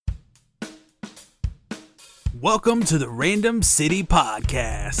Welcome to the Random City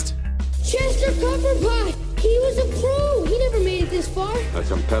Podcast. Chester Copperpot! He was a pro! He never made it this far. A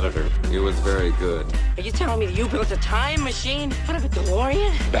competitor. He was very good. Are you telling me that you built a time machine out of a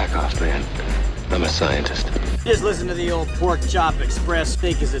DeLorean? Back off, man. I'm a scientist. Just listen to the old Pork Chop Express.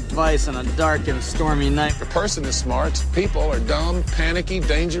 Take his advice on a dark and stormy night. A person is smart. People are dumb, panicky,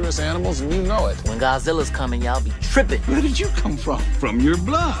 dangerous animals, and you know it. When Godzilla's coming, y'all be tripping. Where did you come from? From your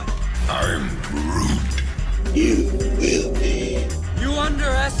blood. I'm Groot. You will be. You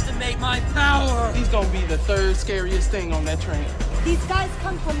underestimate my power. He's gonna be the third scariest thing on that train. These guys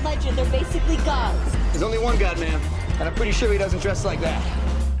come from legend. They're basically gods. There's only one god, man. And I'm pretty sure he doesn't dress like that.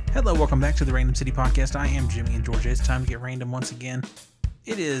 Hello, welcome back to the Random City Podcast. I am Jimmy and Georgia. It's time to get random once again.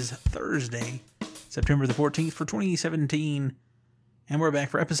 It is Thursday, September the 14th for 2017. And we're back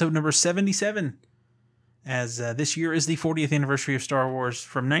for episode number 77. As this year is the 40th anniversary of Star Wars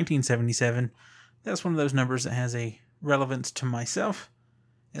from 1977. That's one of those numbers that has a relevance to myself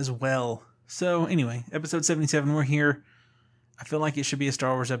as well. So anyway, episode 77, we're here. I feel like it should be a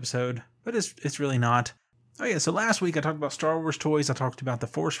Star Wars episode, but it's really not. Oh yeah, so last week I talked about Star Wars toys. I talked about the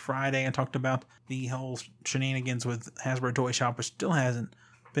Force Friday. I talked about the whole shenanigans with Hasbro Toy Shop, which still hasn't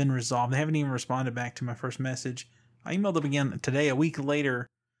been resolved. They haven't even responded back to my first message. I emailed them again today, a week later,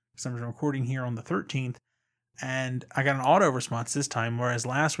 because I'm recording here on the 13th. And I got an auto response this time, whereas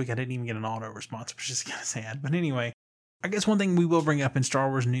last week I didn't even get an auto response, which is kind of sad. But anyway, I guess one thing we will bring up in Star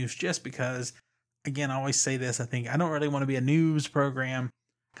Wars news, just because, again, I always say this, I think I don't really want to be a news program,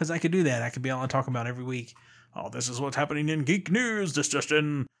 because I could do that. I could be able to talk about every week, oh, this is what's happening in geek news, this just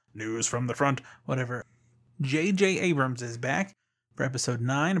in, news from the front, whatever. J.J. Abrams is back for episode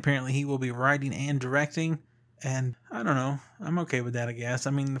 9. Apparently he will be writing and directing. And I don't know. I'm okay with that, I guess.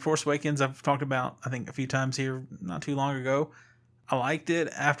 I mean, The Force Awakens, I've talked about, I think, a few times here not too long ago. I liked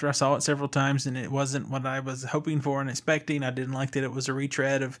it after I saw it several times, and it wasn't what I was hoping for and expecting. I didn't like that it was a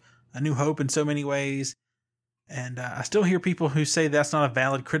retread of A New Hope in so many ways. And I still hear people who say that's not a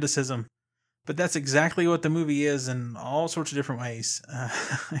valid criticism. But that's exactly what the movie is in all sorts of different ways.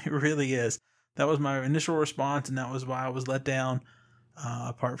 It really is. That was my initial response, and that was why I was let down,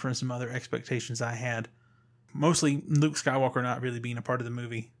 apart from some other expectations I had. Mostly Luke Skywalker not really being a part of the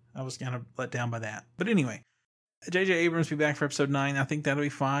movie. I was kind of let down by that. But anyway, J.J. Abrams will be back for episode 9. I think that'll be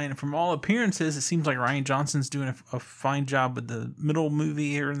fine. And from all appearances, it seems like Rian Johnson's doing a fine job with the middle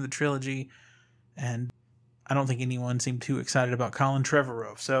movie here in the trilogy. And I don't think anyone seemed too excited about Colin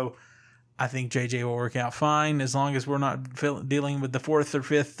Trevorrow. So I think J.J. will work out fine as long as we're not dealing with the 4th or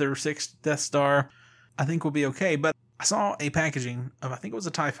 5th or 6th Death Star. I think we'll be okay. But I saw a packaging of, I think it was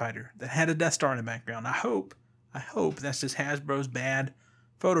a TIE Fighter, that had a Death Star in the background. I hope that's just Hasbro's bad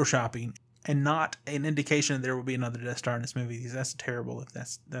photoshopping and not an indication that there will be another Death Star in this movie, because that's terrible if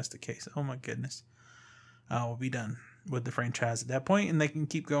that's the case. Oh my goodness. We'll be done with the franchise at that point, and they can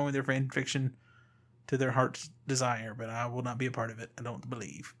keep going with their fan fiction to their heart's desire, but I will not be a part of it, I don't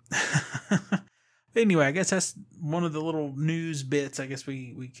believe. Anyway, I guess that's one of the little news bits I guess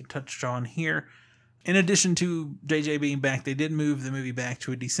we can touch on here. In addition to JJ being back, they did move the movie back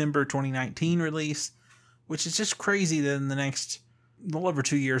to a December 2019 release, which is just crazy that in the next little over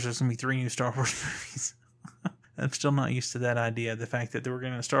 2 years there's going to be 3 new Star Wars movies. I'm still not used to that idea. The fact that they were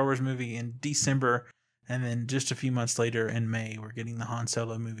getting a Star Wars movie in December, and then just a few months later in May we're getting the Han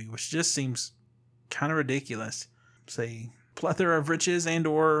Solo movie, which just seems kind of ridiculous. It's a plethora of riches and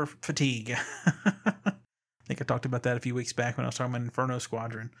or fatigue. I think I talked about that a few weeks back when I was talking about Inferno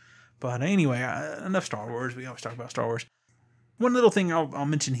Squadron. But anyway, enough Star Wars. We always talk about Star Wars. One little thing I'll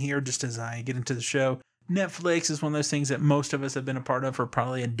mention here just as I get into the show. Netflix is one of those things that most of us have been a part of for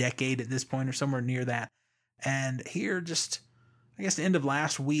probably a decade at this point or somewhere near that. And here just, I guess the end of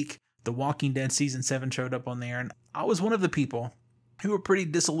last week, The Walking Dead Season 7 showed up on there. And I was one of the people who were pretty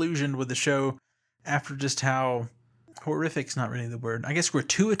disillusioned with the show after just how horrific's not really the word. I guess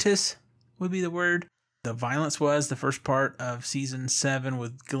gratuitous would be the word. The violence was the first part of Season 7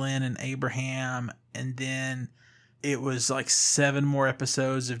 with Glenn and Abraham. And then it was like 7 more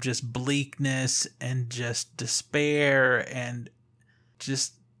episodes of just bleakness and just despair and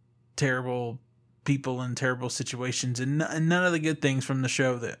just terrible people in terrible situations and none of the good things from the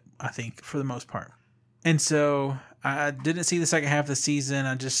show, that I think, for the most part. And so I didn't see the second half of the season.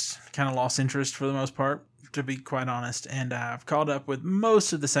 I just kind of lost interest for the most part, to be quite honest. And I've caught up with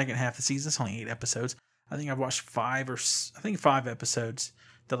most of the second half of the season. It's only 8 episodes. I think I've watched 5 episodes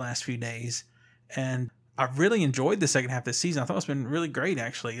the last few days. And I really enjoyed the second half of the season. I thought it's been really great,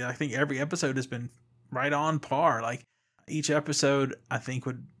 actually. I think every episode has been right on par. Like, each episode, I think,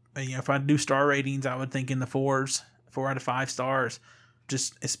 would, if I do star ratings, I would think in the 4s, 4 out of 5 stars.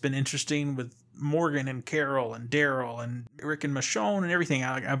 Just, it's been interesting with Morgan and Carol and Daryl and Rick and Michonne and everything.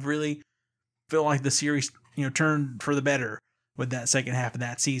 I really feel like the series, turned for the better with that second half of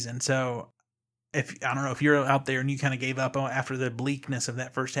that season. So I don't know if you're out there and you kind of gave up after the bleakness of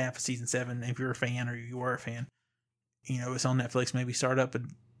that first half of season 7, if you're a fan or you were a fan, it's on Netflix, maybe start up in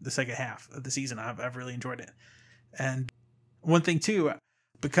the second half of the season. I've really enjoyed it. And one thing too,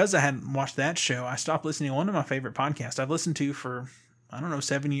 because I hadn't watched that show, I stopped listening to one of my favorite podcasts I've listened to for,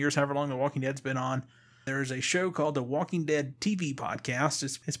 7 years, however long The Walking Dead's been on. There's a show called The Walking Dead TV Podcast.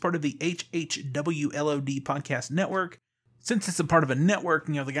 It's part of the HHWLOD Podcast Network. Since it's a part of a network,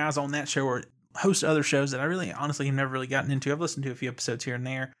 the guys on that show host other shows that I really, honestly, have never really gotten into. I've listened to a few episodes here and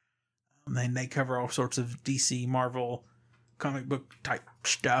there. And they cover all sorts of DC, Marvel, comic book type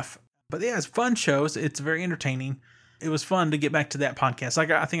stuff. But yeah, it's fun shows. It's very entertaining. It was fun to get back to that podcast.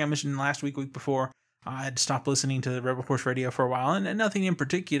 Like I think I mentioned last week before, I had stopped listening to the Rebel Force Radio for a while, and nothing in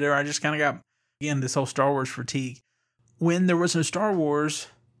particular. I just kind of got, again, this whole Star Wars fatigue. When there was no Star Wars,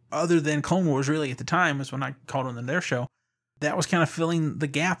 other than Clone Wars, really, at the time, was when I called on their show. That was kind of filling the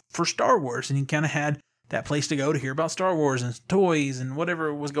gap for Star Wars, and you kind of had that place to go to hear about Star Wars and toys and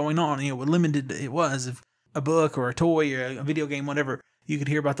whatever was going on. What limited it was, if a book or a toy or a video game, whatever, you could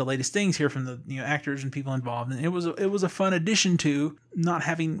hear about the latest things, hear from the actors and people involved, and it was a fun addition to not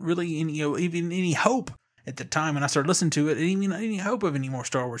having really any even any hope at the time when I started listening to it. It didn't even any hope of any more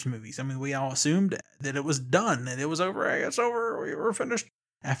Star Wars movies. I mean, we all assumed that it was done, that it was over. It's over. We were finished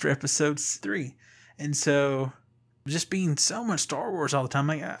after episode 3, and so just being so much Star Wars all the time.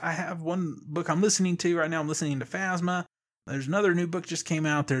 Like I have one book I'm listening to right now. I'm listening to Phasma. There's another new book just came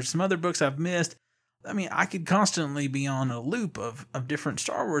out. There's some other books I've missed. I mean, I could constantly be on a loop of different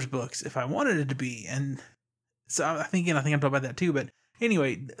Star Wars books if I wanted it to be. And so I think I'm talking about that too. But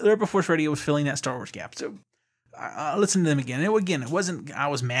anyway, Rebel Force Radio was filling that Star Wars gap. So I listened to them again. It wasn't, I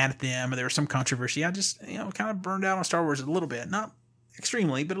was mad at them or there was some controversy. I just, kind of burned out on Star Wars a little bit. Not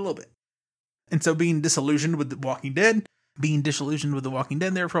extremely, but a little bit. And so being disillusioned with The Walking Dead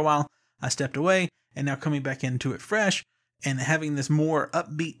there for a while, I stepped away, and now coming back into it fresh and having this more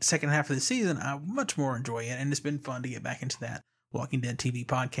upbeat second half of the season, I much more enjoy it. And it's been fun to get back into that Walking Dead TV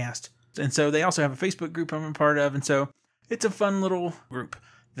podcast. And so they also have a Facebook group I'm a part of. And so it's a fun little group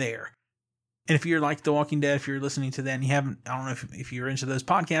there. And if you're like The Walking Dead, if you're listening to that and you haven't, I don't know if you're into those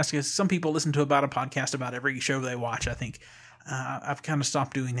podcasts, because some people listen to about a podcast about every show they watch, I think. I've kind of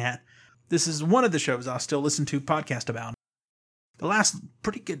stopped doing that. This is one of the shows I'll still listen to podcast about. The last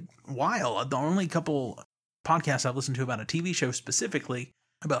pretty good while, the only couple podcasts I've listened to about a TV show specifically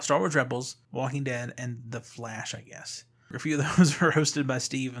about Star Wars Rebels, Walking Dead, and The Flash, I guess. A few of those are hosted by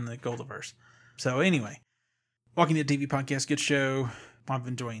Steve in the Goldiverse. So anyway, Walking Dead TV podcast, good show. I'm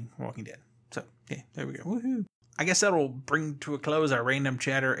enjoying Walking Dead. So yeah, there we go. Woohoo! I guess that'll bring to a close our random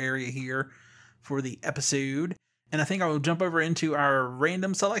chatter area here for the episode. And I think I will jump over into our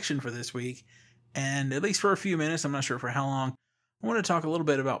random selection for this week. And at least for a few minutes, I'm not sure for how long, I want to talk a little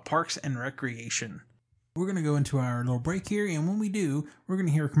bit about Parks and Recreation. We're going to go into our little break here, and when we do, we're going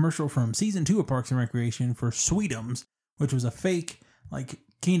to hear a commercial from Season 2 of Parks and Recreation for Sweetums, which was a fake,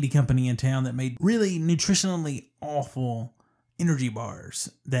 candy company in town that made really nutritionally awful energy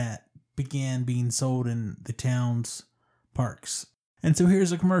bars that began being sold in the town's parks. And so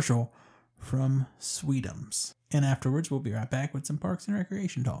here's a commercial from Sweetums. And afterwards, we'll be right back with some Parks and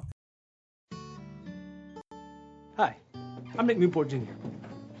Recreation talk. Hi, I'm Nick Newport Jr.,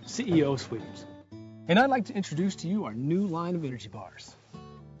 CEO of Sweetums. And I'd like to introduce to you our new line of energy bars,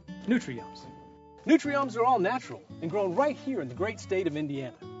 Nutri-Yums. Nutri-Yums are all natural and grown right here in the great state of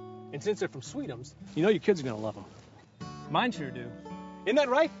Indiana. And since they're from Sweetums, you know your kids are going to love them. Mine sure do. Isn't that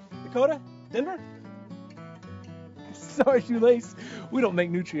right, Dakota? Denver? Sorry, Shoelace. We don't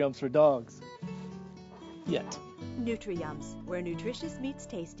make Nutri-Yums for dogs. Yet. Nutri-Yums, where nutritious meets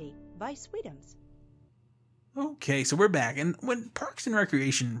tasty, by Sweetums. Okay, so we're back. And when Parks and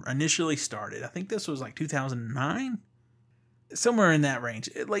Recreation initially started, I think this was 2009? Somewhere in that range,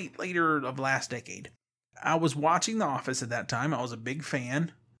 later of last decade. I was watching The Office at that time. I was a big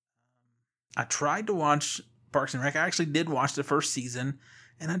fan. I tried to watch Parks and Rec. I actually did watch the first season,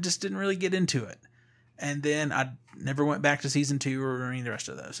 and I just didn't really get into it. And then I never went back to season 2 or any of the rest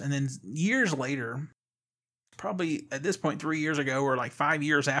of those. And then years later, probably at this point 3 years ago or 5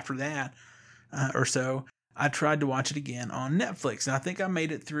 years after that or so, I tried to watch it again on Netflix. And I think I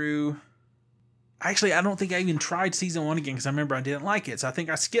made it through. Actually, I don't think I even tried season 1 again because I remember I didn't like it. So I think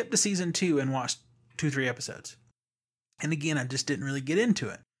I skipped to season 2 and watched 2-3 episodes. And again, I just didn't really get into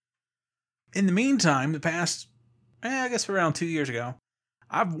it. In the meantime, the past, I guess around 2 years ago,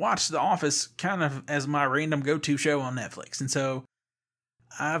 I've watched The Office kind of as my random go-to show on Netflix. And so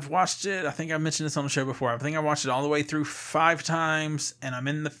I've watched it. I think I mentioned this on the show before. I think I watched it all the way through 5 times, and I'm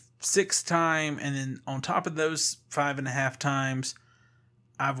in the 6th time. And then on top of those 5.5 times,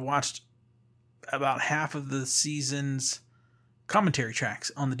 I've watched about half of the season's commentary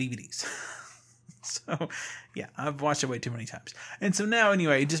tracks on the DVDs. So, yeah, I've watched it way too many times. And so now,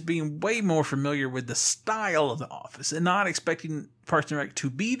 anyway, just being way more familiar with the style of The Office and not expecting Parks and Rec to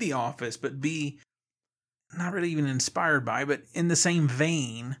be The Office, but be not really even inspired by, but in the same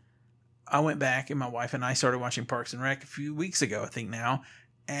vein, I went back and my wife and I started watching Parks and Rec a few weeks ago, I think now,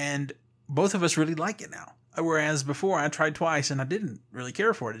 and both of us really like it now. Whereas before I tried twice and I didn't really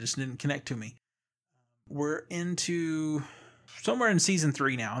care for it. It just didn't connect to me. We're into somewhere in season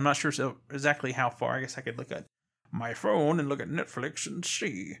 3 now. I'm not sure exactly how far. I guess I could look at my phone and look at Netflix and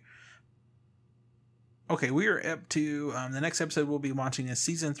see. Okay, we are up to the next episode we'll be watching is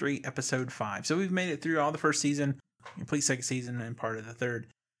season 3, episode 5. So we've made it through all the first season, complete second season, and part of the third.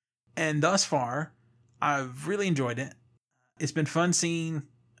 And thus far, I've really enjoyed it. It's been fun seeing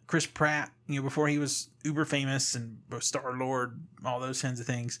Chris Pratt, before he was uber famous and Star-Lord, all those kinds of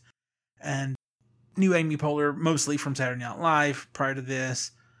things. And new Amy Poehler, mostly from Saturday Night Live prior to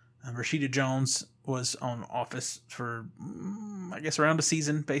this. Rashida Jones was on Office for, I guess, around a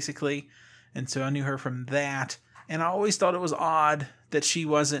season, basically. And so I knew her from that. And I always thought it was odd that she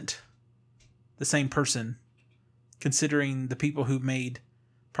wasn't the same person, considering the people who made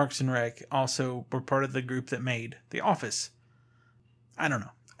Parks and Rec also were part of the group that made The Office. I don't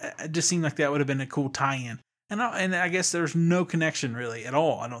know. It just seemed like that would have been a cool tie-in. And I guess there's no connection really at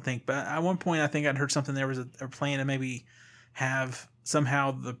all, I don't think. But at one point, I think I'd heard something. There was a plan to maybe have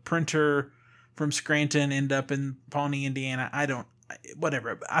somehow the printer from Scranton end up in Pawnee, Indiana.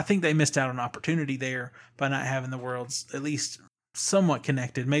 Whatever. I think they missed out on an opportunity there by not having the worlds at least somewhat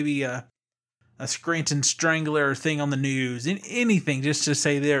connected. Maybe a Scranton Strangler thing on the news. Anything just to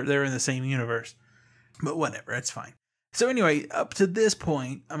say they're in the same universe. But whatever. It's fine. So anyway, up to this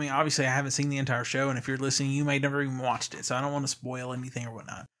point, I mean, obviously I haven't seen the entire show, and if you're listening, you may never even watched it, so I don't want to spoil anything or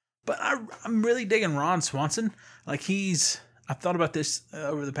whatnot. But I'm really digging Ron Swanson. Like I've thought about this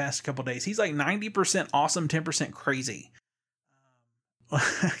over the past couple days. He's like 90% awesome, 10% crazy.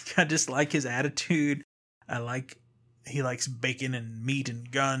 I just like his attitude. He likes bacon and meat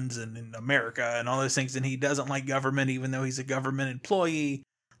and guns and in America and all those things, and he doesn't like government, even though he's a government employee.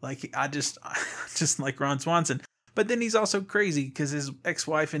 I just like Ron Swanson. But then he's also crazy because his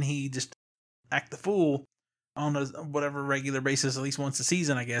ex-wife and he just act the fool on a whatever regular basis, at least once a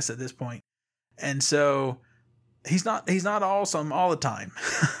season, I guess, at this point. And so he's not awesome all the time.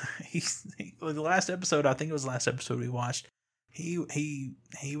 The last episode, I think it was the last episode we watched, he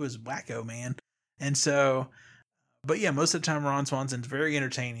was wacko, man. And so, but yeah, most of the time Ron Swanson's very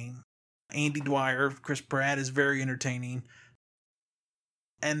entertaining. Andy Dwyer, Chris Pratt, is very entertaining.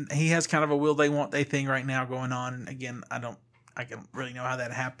 And he has kind of a will they won't they thing right now going on. And again, I don't really know how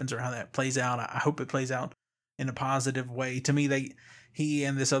that happens or how that plays out. I hope it plays out in a positive way. To me, he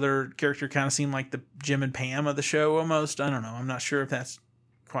and this other character kind of seem like the Jim and Pam of the show almost. I don't know. I'm not sure if that's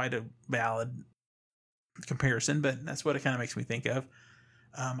quite a valid comparison, but that's what it kind of makes me think of.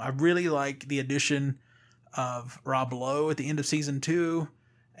 I really like the addition of Rob Lowe at the end of season 2,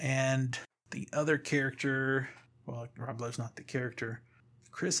 and the other character. Well, Rob Lowe's not the character.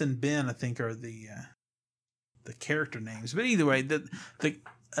 Chris and Ben, I think, are the character names. But either way,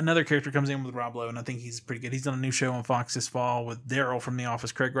 another character comes in with Rob Lowe, and I think he's pretty good. He's done a new show on Fox this fall with Daryl from The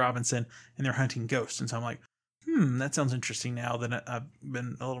Office, Craig Robinson, and they're hunting ghosts. And so I'm like, that sounds interesting now that I've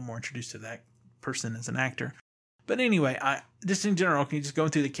been a little more introduced to that person as an actor. But anyway, just in general, can you just go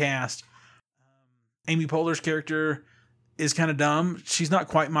through the cast? Amy Poehler's character is kind of dumb. She's not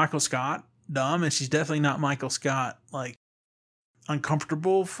quite Michael Scott dumb, and she's definitely not Michael Scott, like,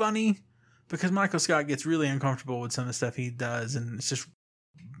 uncomfortable funny, because Michael Scott gets really uncomfortable with some of the stuff he does, and it's just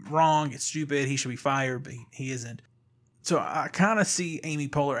wrong, it's stupid, he should be fired, but he isn't. So I kind of see Amy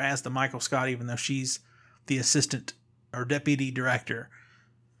Poehler as the Michael Scott, even though she's the assistant or deputy director.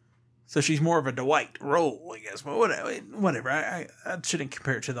 So she's more of a Dwight role, I guess. But whatever. I shouldn't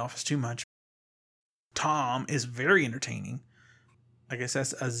compare it to The Office too much. Tom is very entertaining. I guess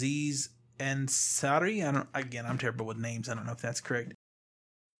that's Aziz Ansari. I'm terrible with names. I don't know if that's correct.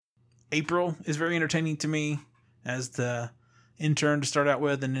 April is very entertaining to me as the intern to start out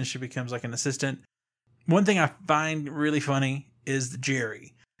with, and then she becomes like an assistant. One thing I find really funny is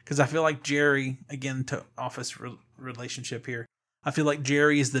Jerry, because I feel like Jerry, again, to Office relationship here, I feel like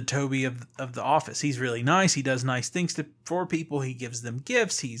Jerry is the Toby of The Office. He's really nice. He does nice things for people. He gives them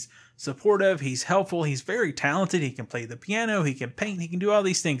gifts. He's supportive. He's helpful. He's very talented. He can play the piano. He can paint. He can do all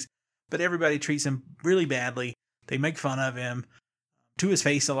these things. But everybody treats him really badly. They make fun of him to his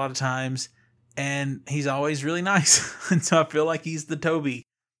face a lot of times, and he's always really nice. And so I feel like he's the Toby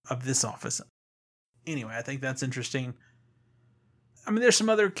of this office. Anyway, I think that's interesting. I mean, there's some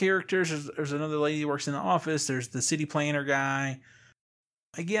other characters. There's another lady who works in the office. There's the city planner guy.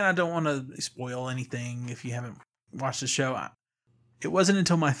 Again, I don't want to spoil anything if you haven't watched the show. It wasn't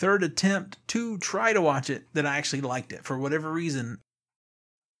until my third attempt to try to watch it that I actually liked it. For whatever reason,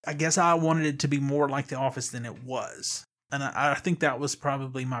 I guess I wanted it to be more like The Office than it was. And I think that was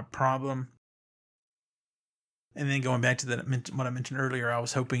probably my problem. And then going back to what I mentioned earlier, I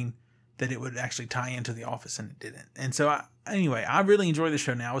was hoping that it would actually tie into The Office, and it didn't. And so, anyway, I really enjoy the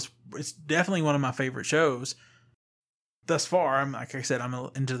show now. It's definitely one of my favorite shows thus far. Like I said, I'm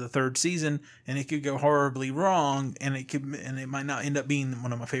into the third season, and it could go horribly wrong, and it might not end up being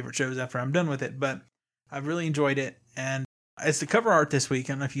one of my favorite shows after I'm done with it. But I've really enjoyed it, and it's the cover art this week.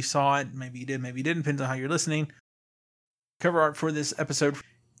 I don't know if you saw it. Maybe you did. Maybe you didn't. Depends on how you're listening. Cover art for this episode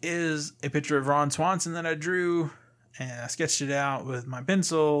is a picture of Ron Swanson that I drew, and I sketched it out with my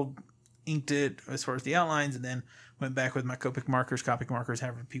pencil, inked it as far as the outlines, and then went back with my Copic markers,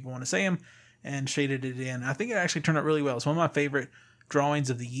 however people want to say them, and shaded it in. I think it actually turned out really well. It's one of my favorite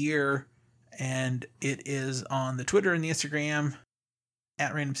drawings of the year, and it is on the Twitter and the Instagram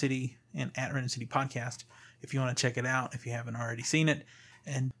at Random City and at Random City Podcast if you want to check it out if you haven't already seen it.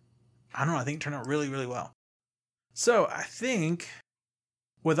 And I don't know, I think it turned out really, really well. So I think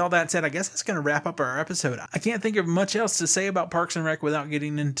with all that said, I guess that's going to wrap up our episode. I can't think of much else to say about Parks and Rec without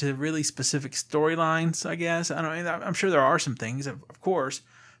getting into really specific storylines, I guess. I'm sure there are some things, of course,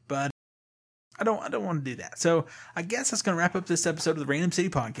 but I don't want to do that. So I guess that's going to wrap up this episode of the Random City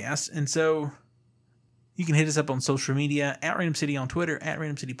Podcast. And so you can hit us up on social media at Random City on Twitter, at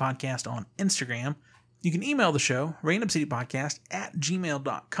Random City Podcast on Instagram. You can email the show,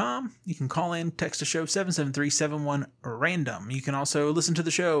 randomcitypodcast@gmail.com. You can call in, text the show, 773-71-RANDOM. You can also listen to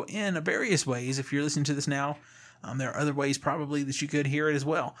the show in various ways. If you're listening to this now, there are other ways probably that you could hear it as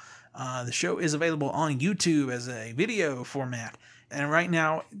well. The show is available on YouTube as a video format. And right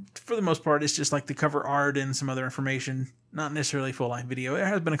now, for the most part, it's just like the cover art and some other information, not necessarily full-length video. There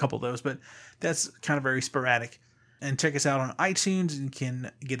has been a couple of those, but that's kind of very sporadic. And check us out on iTunes. You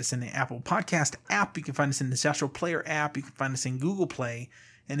can get us in the Apple Podcast app. You can find us in the Social Player app. You can find us in Google Play.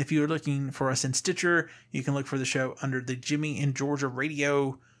 And if you're looking for us in Stitcher, you can look for the show under the Jimmy and Georgia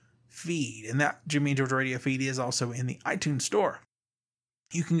Radio feed. And that Jimmy and Georgia Radio feed is also in the iTunes store.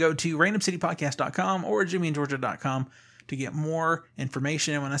 You can go to randomcitypodcast.com or jimmyandgeorgia.com to get more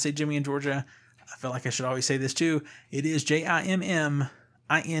information. And when I say Jimmy and Georgia, I feel like I should always say this too. It is JIMMINGA.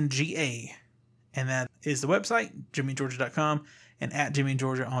 And that is the website, jimmyandgeorgia.com, and at Jimmy and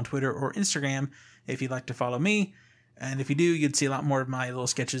Georgia on Twitter or Instagram if you'd like to follow me. And if you do, you'd see a lot more of my little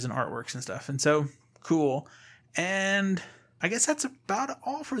sketches and artworks and stuff. And so, cool. And I guess that's about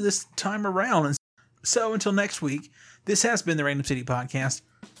all for this time around. And so, until next week, this has been the Random City Podcast.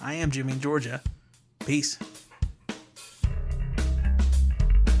 I am Jimmy and Georgia. Peace.